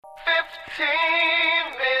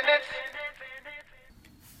minutes.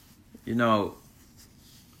 You know,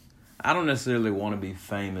 I don't necessarily want to be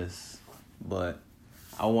famous, but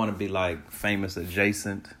I want to be like famous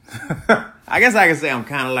adjacent. I guess I can say I'm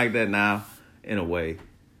kind of like that now, in a way.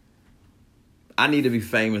 I need to be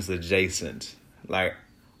famous adjacent, like,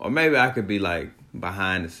 or maybe I could be like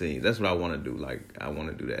behind the scenes. That's what I want to do. Like, I want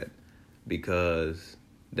to do that because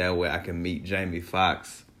that way I can meet Jamie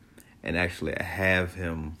Foxx and actually have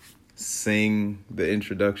him sing the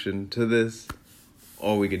introduction to this,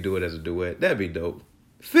 or we could do it as a duet. That'd be dope.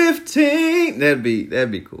 15. That'd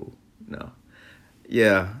be cool. No.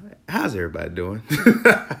 Yeah. How's everybody doing?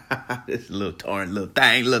 This little torn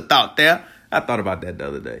little thought there. I thought about that the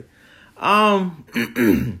other day.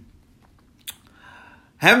 Haven't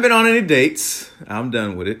been on any dates. I'm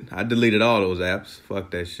done with it. I deleted all those apps.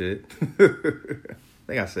 Fuck that shit. I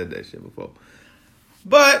think I said that shit before.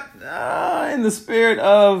 But in the spirit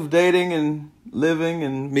of dating and living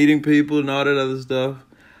and meeting people and all that other stuff,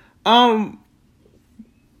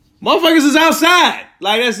 motherfuckers is outside.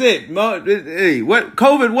 Like, that's it. Hey, what?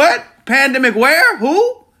 COVID what? Pandemic where?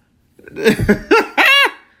 Who?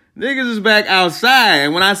 Niggas is back outside.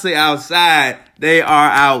 And when I say outside, they are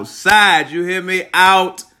outside. You hear me?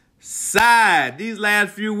 Outside. These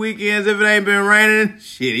last few weekends, if it ain't been raining,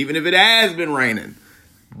 shit, even if it has been raining,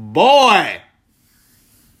 boy.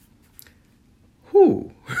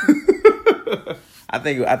 Whew. I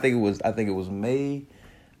think it was May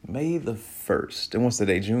the 1st. And what's the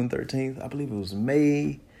day? June 13th? I believe it was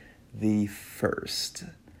May the 1st.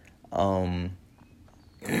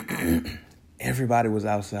 Everybody was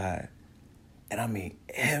outside. And I mean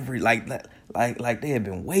like they had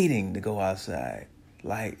been waiting to go outside.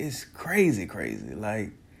 Like, it's crazy.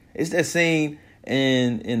 Like, it's that scene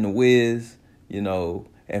in The Wiz, you know.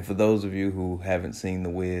 And for those of you who haven't seen The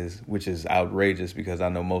Wiz, which is outrageous because I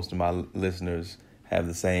know most of my listeners have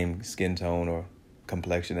the same skin tone or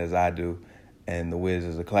complexion as I do, and The Wiz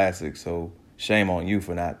is a classic, so shame on you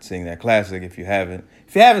for not seeing that classic if you haven't.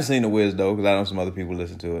 If you haven't seen The Wiz, though, because I know some other people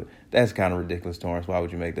listen to it, that's kind of ridiculous, Torrance. Why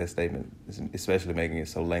would you make that statement, especially making it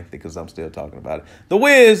so lengthy, because I'm still talking about it. The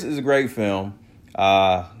Wiz is a great film.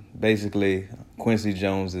 Basically, Quincy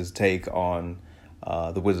Jones's take on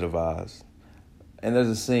The Wizard of Oz. And there's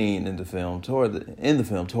a scene in the film, toward the end of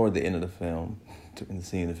the film,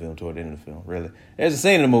 really. There's a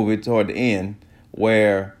scene in the movie toward the end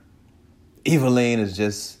where Eveline is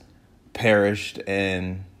just perished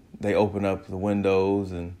and they open up the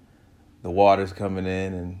windows and the water's coming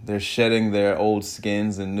in and they're shedding their old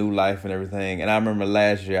skins and new life and everything. And I remember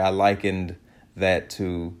last year I likened that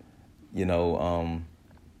to, you know,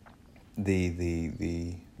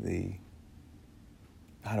 the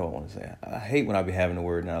how do I want to say it? I hate when I be having the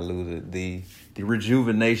word and I lose it. The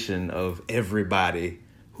rejuvenation of everybody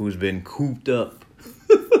who's been cooped up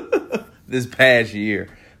this past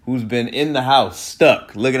year, who's been in the house,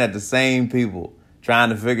 stuck, looking at the same people,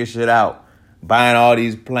 trying to figure shit out, buying all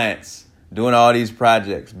these plants, doing all these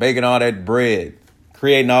projects, baking all that bread,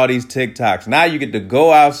 creating all these TikToks. Now you get to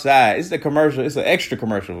go outside. It's a commercial. It's an extra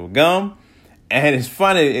commercial of gum. And it's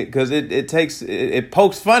funny because it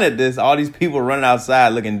pokes fun at this. All these people running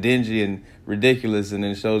outside looking dingy and ridiculous, and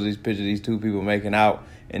then shows these pictures of these two people making out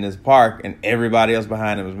in this park, and everybody else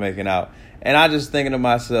behind them is making out. And I just thinking to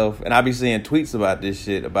myself, and I be seeing tweets about this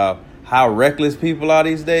shit, about how reckless people are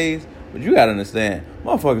these days. But you gotta understand,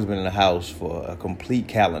 motherfuckers been in the house for a complete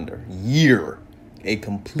calendar year. A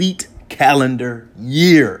complete calendar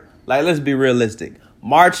year. Like, let's be realistic.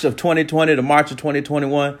 March of 2020 to March of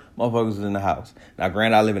 2021, motherfuckers was in the house. Now,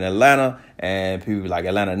 granted, I live in Atlanta, and people be like,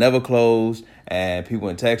 Atlanta never closed, and people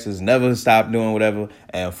in Texas never stopped doing whatever,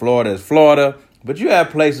 and Florida is Florida. But you have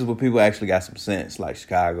places where people actually got some sense, like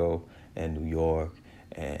Chicago and New York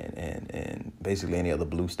and basically any other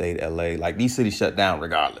blue state, LA. Like, these cities shut down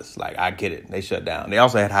regardless. Like, I get it. They shut down. They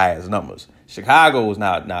also had high-ass numbers. Chicago was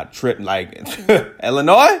not tripping like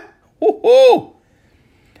Illinois. Woo-hoo!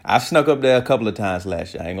 I snuck up there a couple of times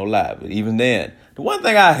last year. I ain't gonna lie. But even then, the one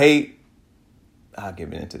thing I hate, I'll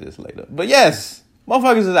get into this later. But yes,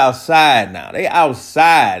 motherfuckers is outside now. They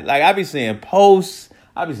outside. Like, I be seeing posts.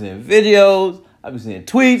 I be seeing videos. I be seeing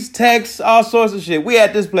tweets, texts, all sorts of shit. We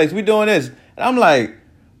at this place. We doing this. And I'm like,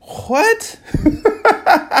 what?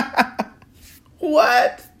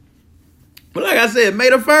 What? But like I said, May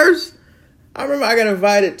the 1st, I remember I got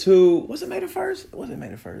invited to, was it May the 1st? It wasn't May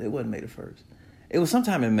the 1st. It wasn't May the 1st. It was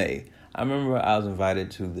sometime in May. I remember I was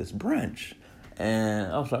invited to this brunch.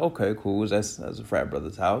 And I was like, okay, cool. That's a frat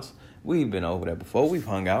brother's house. We've been over there before. We've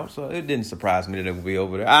hung out. So it didn't surprise me that it would be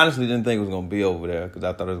over there. I honestly didn't think it was going to be over there because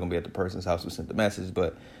I thought it was going to be at the person's house who sent the message.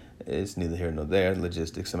 But It's neither here nor there.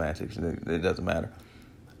 Logistics, semantics, it doesn't matter.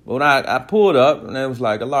 But when I pulled up, and it was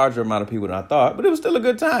like a larger amount of people than I thought, but it was still a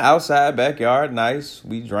good time. Outside, backyard, nice.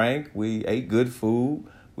 We drank. We ate good food.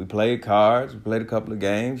 We played cards. We played a couple of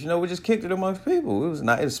games. We just kicked it amongst people. It was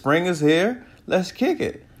nice. Spring is here. Let's kick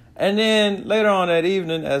it. And then later on that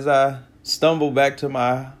evening, as I stumbled back to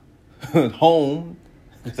my home,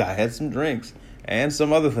 because I had some drinks and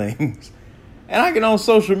some other things, and I get on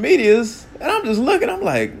social medias, and I'm just looking. I'm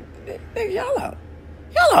like, nigga, y'all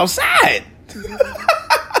outside.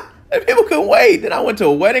 And people couldn't wait. Then I went to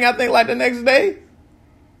a wedding, I think, like the next day.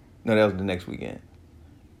 No, that was the next weekend.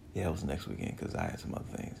 Yeah, it was the next weekend because I had some other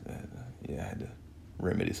things. I had to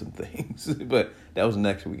remedy some things. But that was the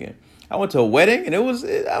next weekend. I went to a wedding, and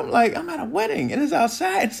I'm like, I'm at a wedding, and it's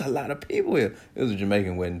outside. It's a lot of people here. It was a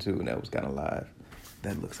Jamaican wedding, too, and that was kind of live.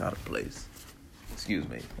 That looks out of place. Excuse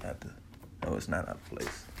me. No, it's not out of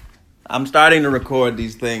place. I'm starting to record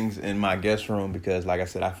these things in my guest room because, like I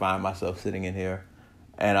said, I find myself sitting in here.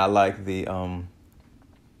 And I like the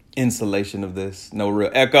insulation of this. No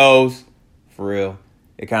real echoes. For real.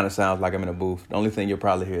 It kind of sounds like I'm in a booth. The only thing you'll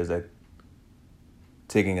probably hear is that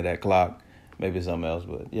ticking of that clock. Maybe something else,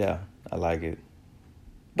 but yeah, I like it.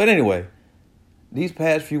 But anyway, these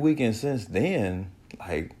past few weekends since then,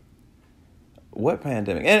 like, what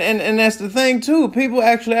pandemic? And that's the thing, too. People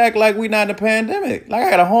actually act like we not in a pandemic. Like,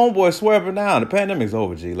 I got a homeboy swear up and down. The pandemic's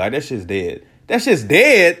over, G. Like, that shit's dead. That shit's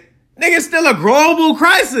dead? Nigga, it's still a global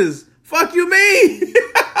crisis. Fuck you mean?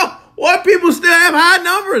 What? People still have high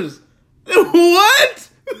numbers? What?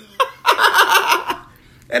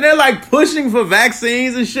 And they're like pushing for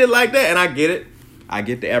vaccines and shit like that. And I get it. I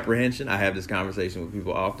get the apprehension. I have this conversation with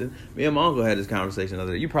people often. Me and my uncle had this conversation the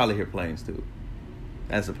other day. You probably hear planes too.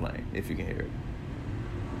 That's a plane, if you can hear it.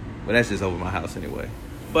 But that's just over my house anyway.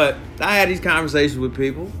 But I had these conversations with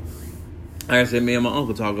people. Like I said, me and my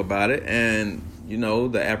uncle talk about it. And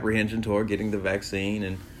the apprehension toward getting the vaccine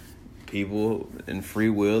and people and free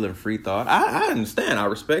will and free thought. I understand. I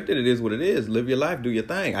respect it. It is what it is. Live your life. Do your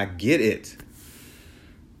thing. I get it.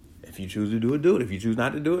 If you choose to do it, do it. If you choose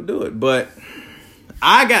not to do it, do it. But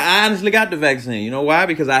I honestly got the vaccine. You know why?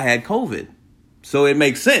 Because I had COVID. So it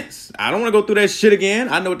makes sense. I don't want to go through that shit again.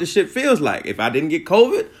 I know what this shit feels like. If I didn't get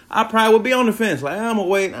COVID, I probably would be on the fence. Like, I'm going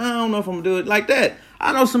to wait. I don't know if I'm going to do it like that.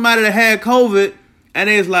 I know somebody that had COVID and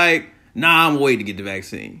it's like, nah, I'm waiting to get the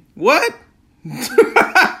vaccine. What?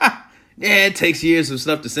 Yeah, it takes years of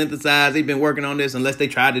stuff to synthesize. They've been working on this unless they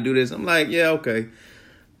tried to do this. I'm like, yeah, okay.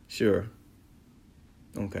 Sure.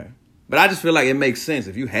 Okay. But I just feel like it makes sense.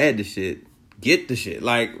 If you had the shit, get the shit.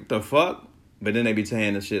 Like, what the fuck? But then they be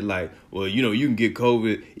saying the shit like, well, you can get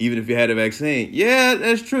COVID even if you had a vaccine. Yeah,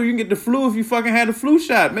 that's true. You can get the flu if you fucking had a flu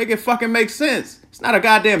shot. Make it fucking make sense. It's not a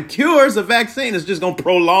goddamn cure. It's a vaccine. It's just going to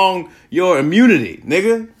prolong your immunity,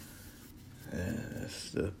 nigga.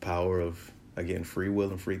 That's the power of, again, free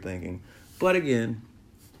will and free thinking. But again,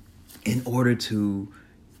 in order to,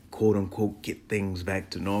 quote unquote, get things back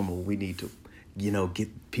to normal, we need to,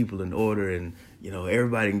 get people in order and,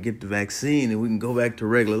 everybody can get the vaccine and we can go back to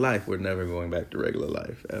regular life. We're never going back to regular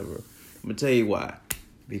life, ever. I'm going to tell you why.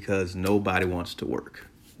 Because nobody wants to work.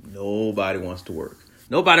 Nobody wants to work.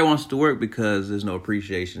 Nobody wants to work because there's no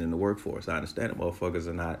appreciation in the workforce. I understand that motherfuckers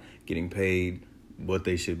are not getting paid what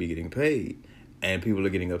they should be getting paid. And people are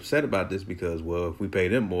getting upset about this because, well, if we pay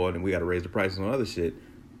them more, then we got to raise the prices on other shit.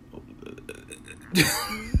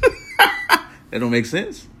 That don't make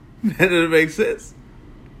sense. That doesn't make sense.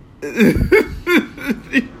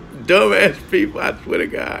 Dumbass people, I swear to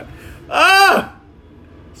God.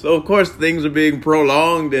 So, of course, things are being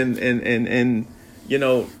prolonged and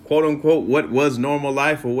quote unquote, what was normal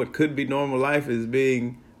life or what could be normal life is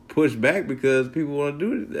being pushed back because people want to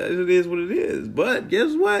do it. It is what it is. But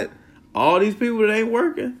guess what? All these people that ain't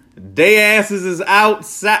working, they asses is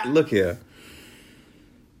outside. Look here.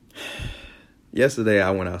 Yesterday,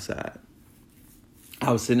 I went outside.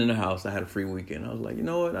 I was sitting in the house. I had a free weekend. I was like, you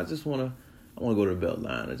know what? I want to go to the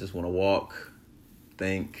Beltline. I just want to walk,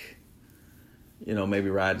 think, maybe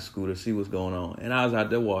ride the scooter, see what's going on. And I was out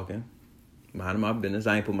there walking, minding my business.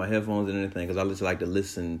 I ain't put my headphones in or anything because I just like to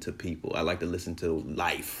listen to people. I like to listen to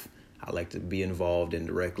life. I like to be involved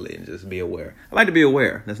indirectly and just be aware. I like to be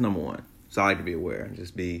aware. That's number one. So I like to be aware and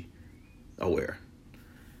just be aware.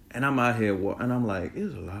 And I'm out here and I'm like,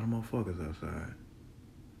 there's a lot of motherfuckers outside.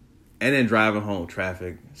 And then driving home,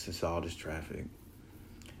 traffic. It's just all this traffic.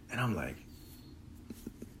 And I'm like,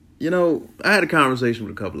 I had a conversation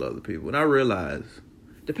with a couple of other people, and I realized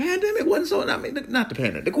the pandemic wasn't so, not the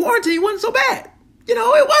pandemic, the quarantine wasn't so bad.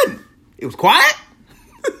 It wasn't. It was quiet.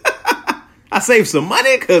 I saved some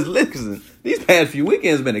money because, listen, these past few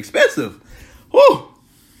weekends been expensive. Whew.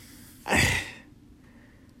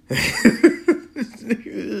 This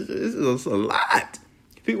is a lot.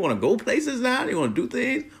 People want to go places now. They want to do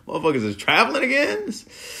things. Motherfuckers is traveling again.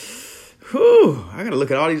 Whew, I got to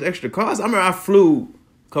look at all these extra costs. I remember I flew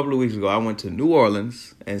a couple of weeks ago. I went to New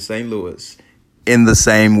Orleans and St. Louis in the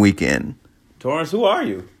same weekend. Torrance, who are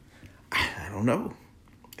you? I don't know.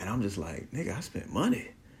 And I'm just like, nigga, I spent money.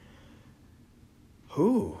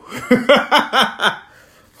 Who?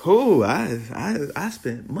 Who? I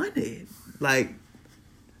spent money. Like,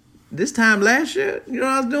 this time last year, you know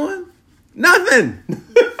what I was doing? Nothing.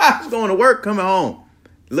 I was going to work, coming home,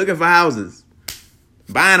 looking for houses,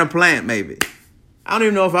 buying a plant maybe. I don't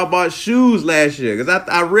even know if I bought shoes last year because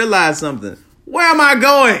I realized something. Where am I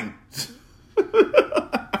going?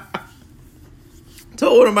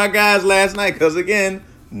 Told one of my guys last night because, again,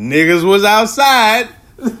 niggas was outside.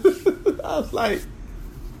 I was like,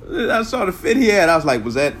 I saw the fit he had. I was like,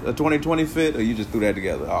 was that a 2020 fit or you just threw that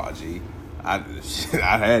together? Oh, gee, I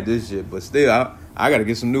had this shit, but still, I got to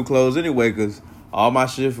get some new clothes anyway because all my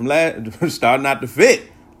shit from last starting not to fit.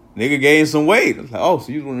 Nigga gained some weight. I was like, oh,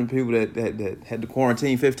 so you was one of the people that had to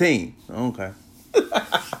quarantine 15. Okay.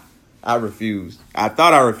 I refused. I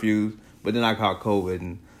thought I refused, but then I caught COVID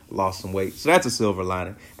and lost some weight. So that's a silver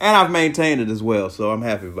lining. And I've maintained it as well, so I'm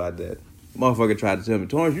happy about that. Motherfucker tried to tell me,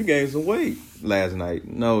 Torrance, you gained some weight last night.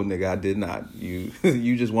 No, nigga, I did not. You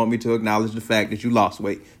just want me to acknowledge the fact that you lost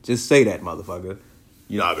weight. Just say that, motherfucker.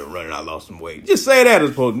 You know, I've been running, I lost some weight. Just say that as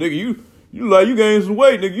opposed to, nigga, you like you gained some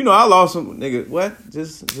weight, nigga. You know I lost some, nigga. What?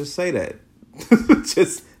 Just say that.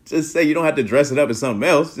 just say. You don't have to dress it up as something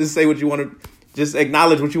else. Just say what you want to. Just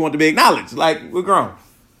acknowledge what you want to be acknowledged. Like, we're grown.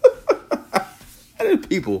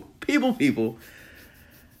 People.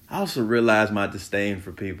 I also realize my disdain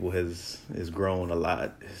for people has grown a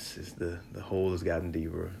lot. It's the hole has gotten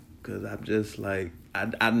deeper because I'm just like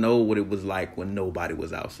I know what it was like when nobody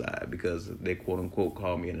was outside because they quote unquote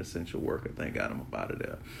call me an essential worker. Thank God I'm about it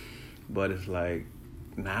there. But it's like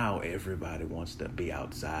now everybody wants to be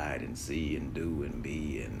outside and see and do and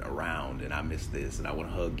be and around, and I miss this and I want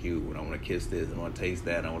to hug you and I want to kiss this and I want to taste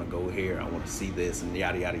that and I want to go here, I want to see this and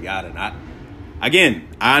yada yada yada. And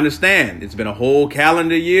I understand it's been a whole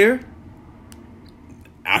calendar year.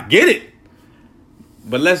 I get it.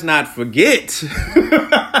 But let's not forget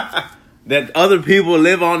that other people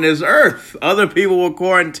live on this earth. Other people were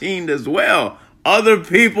quarantined as well. Other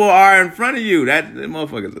people are in front of you. That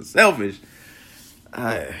motherfuckers are selfish.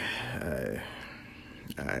 Hey,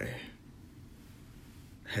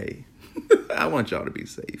 I want y'all to be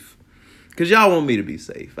safe. Because y'all want me to be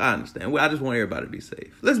safe. I understand. I just want everybody to be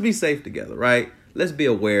safe. Let's be safe together, right? Let's be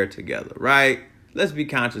aware together, right? Let's be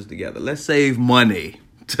conscious together. Let's save money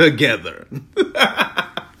together.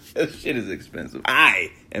 This shit is expensive.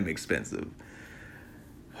 I am expensive.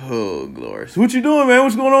 Oh, glory. So what you doing, man?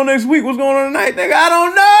 What's going on next week? What's going on tonight, nigga? I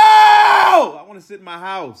don't know. I want to sit in my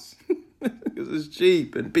house because it's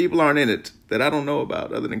cheap and people aren't in it that I don't know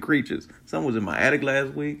about other than creatures. Someone was in my attic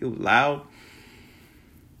last week. It was loud.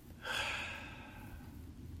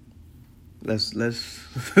 Let's just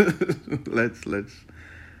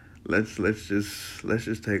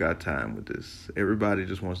take our time with this. Everybody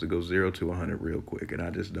just wants to go 0 to 100 real quick, and I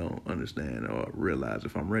just don't understand or realize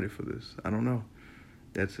if I'm ready for this. I don't know.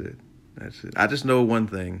 That's it. I just know one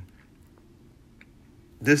thing.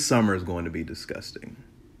 This summer is going to be disgusting.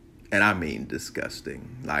 And I mean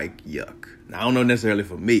disgusting. Like, yuck. Now, I don't know necessarily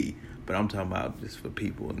for me, but I'm talking about just for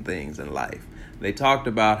people and things in life. They talked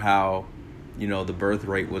about how, you know, the birth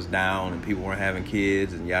rate was down and people weren't having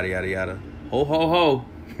kids and yada, yada, yada. Ho, ho, ho.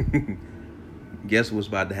 Guess what's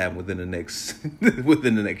about to happen within the next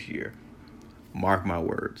year? Mark my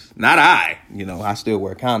words. Not I. You know, I still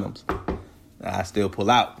wear condoms. I still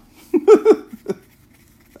pull out.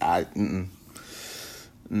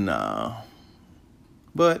 No.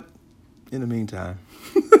 But in the meantime,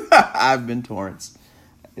 I've been Torrance.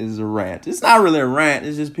 It's a rant. It's not really a rant.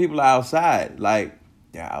 It's just people outside. Like,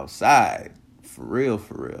 they're outside. For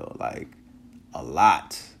real. Like, a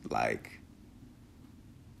lot. Like,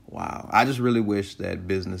 wow. I just really wish that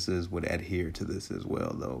businesses would adhere to this as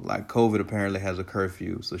well, though. Like, COVID apparently has a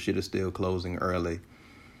curfew, so shit is still closing early.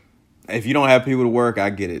 If you don't have people to work, I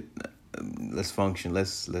get it. Let's function.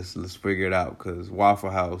 Let's figure it out. Because Waffle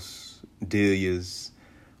House, Delia's,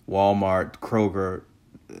 Walmart, Kroger,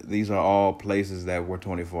 these are all places that were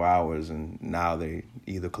 24 hours, and now they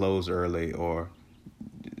either close early or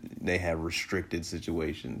they have restricted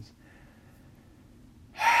situations.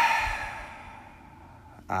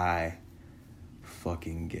 I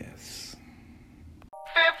fucking guess.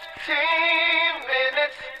 15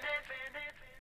 minutes.